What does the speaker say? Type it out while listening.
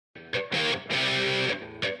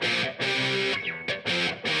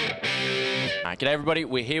G'day everybody,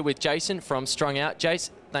 we're here with Jason from Strung Out. Jace,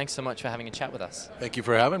 thanks so much for having a chat with us. Thank you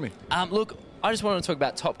for having me. Look, I just wanted to talk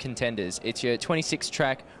about Top Contenders. It's your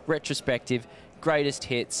 26-track retrospective, greatest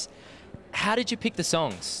hits. How did you pick the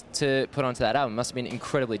songs to put onto that album? It must have been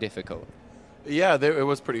incredibly difficult. Yeah, it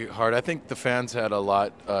was pretty hard. I think the fans had a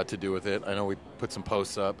lot to do with it. I know we put some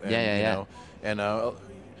posts up. And, Yeah.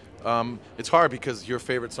 It's hard because your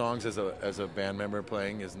favorite songs as a band member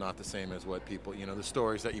playing is not the same as what people, the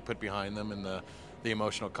stories that you put behind them and the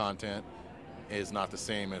emotional content is not the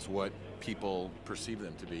same as what people perceive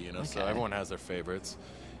them to be, Okay. So everyone has their favorites.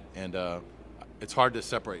 And it's hard to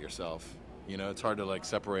separate yourself. It's hard to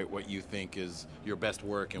separate what you think is your best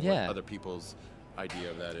work and what other people's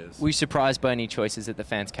idea of that is. Were you surprised by any choices that the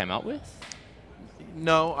fans came up with?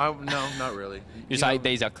 No, not really. You're saying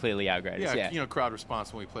these are clearly our greatest. Yeah, crowd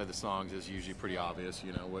response when we play the songs is usually pretty obvious.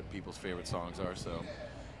 What people's favorite songs are. So,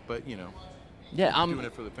 but doing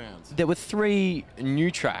it for the fans. There were 3 new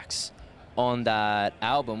tracks on that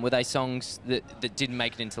album. Were they songs that didn't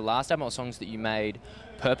make it into the last album, or songs that you made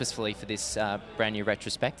purposefully for this brand new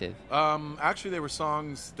retrospective? Actually, they were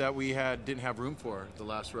songs that we didn't have room for the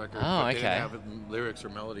last record. Oh, but okay. They didn't have lyrics or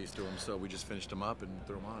melodies to them, so we just finished them up and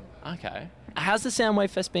threw them on. Okay. How's the Soundwave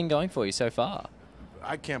Fest been going for you so far?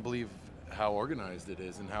 I can't believe how organized it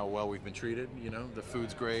is and how well we've been treated. The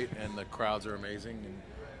food's great and the crowds are amazing, and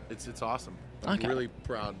it's awesome. I'm really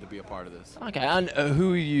proud to be a part of this. Okay, and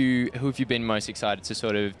who have you been most excited to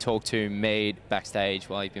sort of talk to, meet, backstage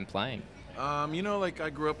while you've been playing? I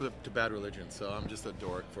grew up to Bad Religion, so I'm just a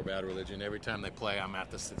dork for Bad Religion. Every time they play, I'm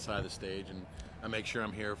at the side of the stage, and I make sure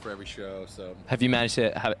I'm here for every show. So, have you managed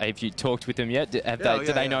to? Have you talked with them yet? Do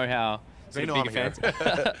they know how? They know I'm here.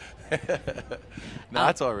 No,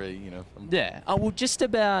 that's already, Yeah. Oh well, just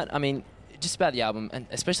about the album, and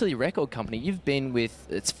especially the record company. You've been with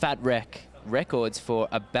Fat Wreck Records for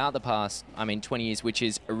about the past 20 years, which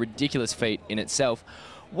is a ridiculous feat in itself.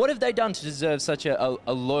 What have they done to deserve such a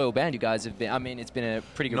loyal band? You guys have been. It's been a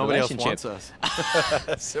pretty good relationship. Nobody else wants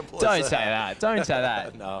us. Simple as Don't say that. Don't say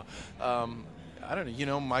that. No. I don't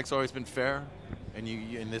know. Mike's always been fair, and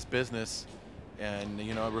you in this business, and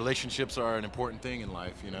relationships are an important thing in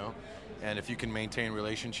life. And if you can maintain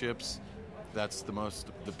relationships, that's the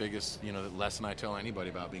biggest the lesson I tell anybody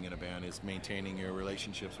about being in a band is maintaining your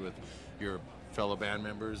relationships with your fellow band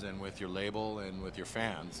members and with your label and with your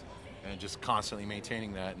fans. And just constantly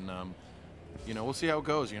maintaining that, and we'll see how it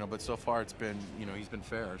goes. But so far it's been, he's been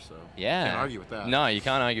fair. So can't argue with that. No, you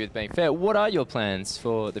can't argue with being fair. What are your plans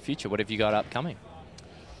for the future? What have you got upcoming?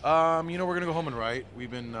 We're gonna go home and write. We've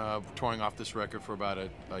been touring off this record for about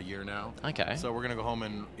a year now. Okay. So we're gonna go home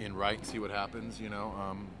and write and see what happens.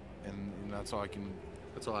 And that's all I can.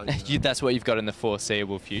 That's all. That's what you've got in the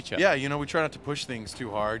foreseeable future. Yeah, we try not to push things too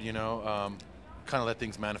hard. Kind of let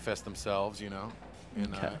things manifest themselves.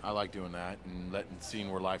 And I like doing that and seeing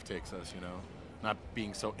where life takes us, Not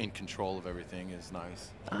being so in control of everything is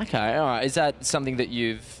nice. Okay, all right. Is that something that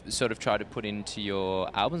you've sort of tried to put into your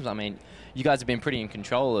albums? You guys have been pretty in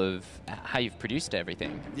control of how you've produced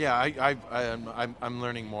everything. Yeah, I'm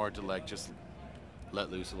learning more to just let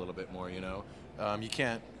loose a little bit more, You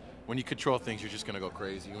can't, when you control things, you're just going to go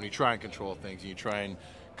crazy. When you try and control things, and you try and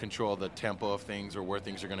control the tempo of things or where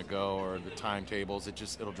things are going to go or the timetables,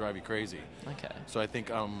 it'll drive you crazy. Okay. So I think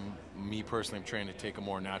me personally, I'm trying to take a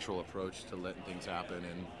more natural approach to letting things happen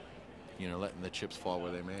and letting the chips fall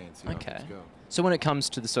where they may and see how things go. So when it comes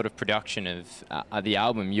to the sort of production of the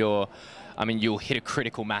album, you'll hit a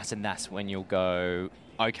critical mass, and that's when you'll go,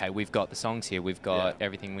 okay, we've got the songs here, we've got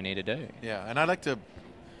everything we need to do. Yeah, and I like to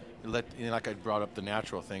like I brought up the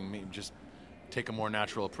natural thing, just take a more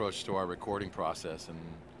natural approach to our recording process and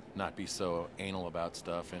not be so anal about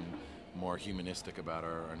stuff and more humanistic about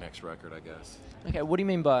our next record, I guess. Okay, what do you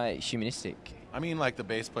mean by humanistic? I mean like the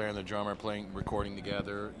bass player and the drummer recording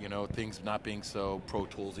together, things not being so Pro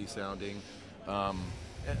Toolsy sounding.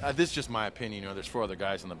 This is just my opinion, there's 4 other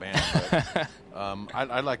guys in the band, but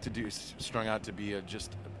I'd like to do Strung Out to be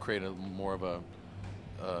create a more of a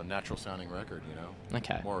natural sounding record,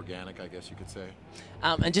 Okay. More organic, I guess you could say.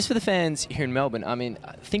 And just for the fans here in Melbourne, I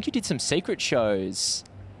think you did some secret shows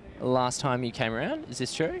last time you came around. Is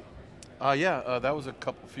this true? That was a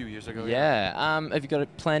few years ago. Yeah. Have you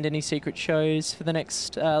planned any secret shows for the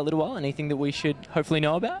next little while? Anything that we should hopefully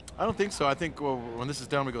know about? I don't think so. I think when this is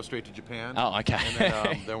done, we go straight to Japan. Oh, okay.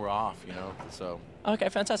 And then we're off, so. Okay,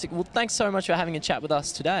 fantastic. Well, thanks so much for having a chat with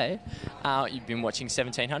us today. You've been watching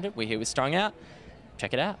 1700. We're here with Strung Out.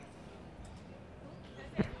 Check it out.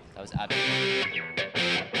 That was Adam.